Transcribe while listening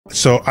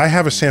So I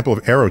have a sample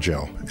of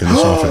Aerogel in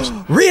this office.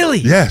 Really?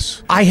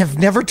 Yes. I have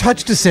never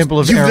touched a sample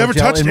of You've Aerogel never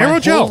touched in my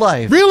Aerogel? whole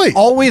life. Really?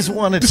 Always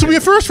wanted This will be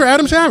a first for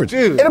Adam Savage.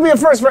 Dude. It'll be a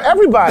first for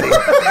everybody.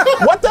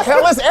 What the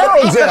hell is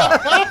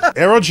Aerogel?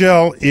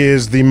 Aerogel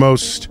is the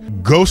most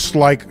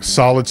ghost-like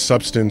solid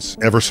substance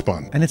ever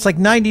spun. And it's like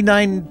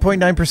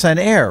 99.9%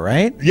 air,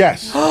 right?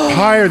 Yes.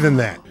 Higher than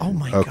that. Oh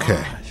my Okay.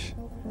 gosh.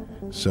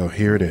 So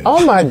here it is.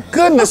 Oh my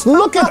goodness,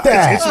 look at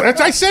that.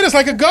 I said it's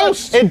like a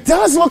ghost. It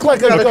does look like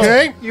a ghost.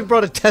 Okay. You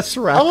brought a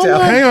Tesseract Oh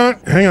out.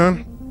 my- Hang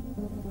on.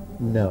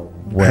 No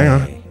Hang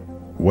on. way.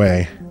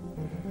 Way.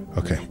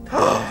 Okay.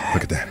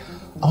 Look at that.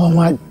 Oh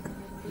my.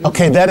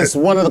 Okay, that is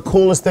one of the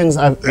coolest things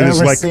I've It is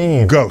ever like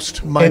seen.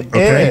 ghost. It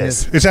Okay.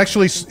 is. It's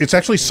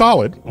actually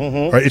solid.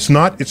 Right? It's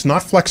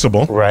not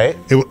flexible. Right.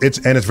 It's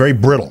very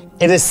brittle.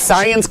 It is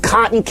science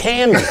cotton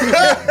candy.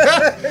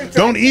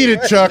 Don't eat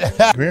it, Chuck.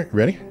 Come here.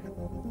 Ready?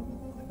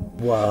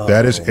 Wow.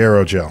 That is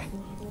Aerogel.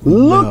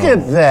 Look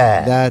at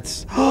that.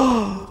 That's.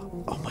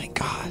 Oh my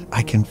God.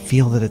 I can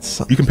feel that it's.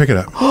 You can pick it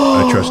up.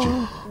 I trust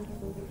you.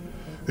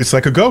 It's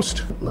like a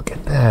ghost. Look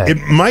at that. It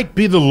might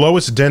be the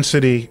lowest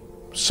density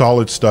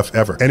solid stuff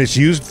ever, and it's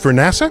used for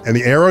NASA. And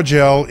the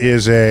Aerogel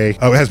is it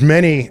has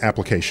many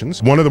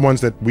applications. One of the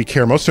ones that we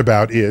care most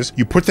about is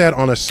you put that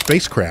on a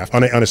spacecraft,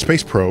 on a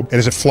space probe, and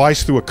as it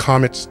flies through a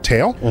comet's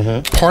tail,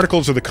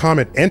 particles of the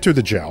comet enter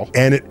the gel,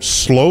 and it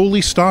slowly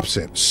stops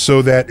it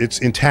so that it's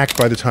intact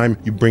by the time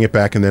you bring it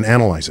back and then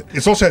analyze it.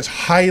 It also has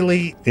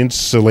highly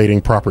insulating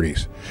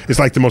properties. It's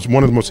like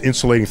one of the most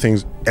insulating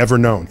things ever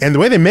known. And the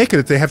way they make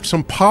it, they have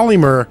some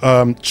polymer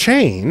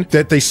chain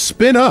that they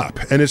spin up,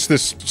 and it's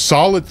this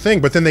solid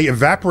thing, but then they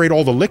evaporate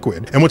all the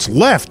liquid. And what's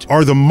left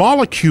are the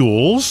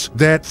molecules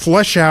that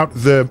flesh out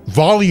the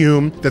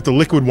volume that the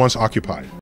liquid once occupied.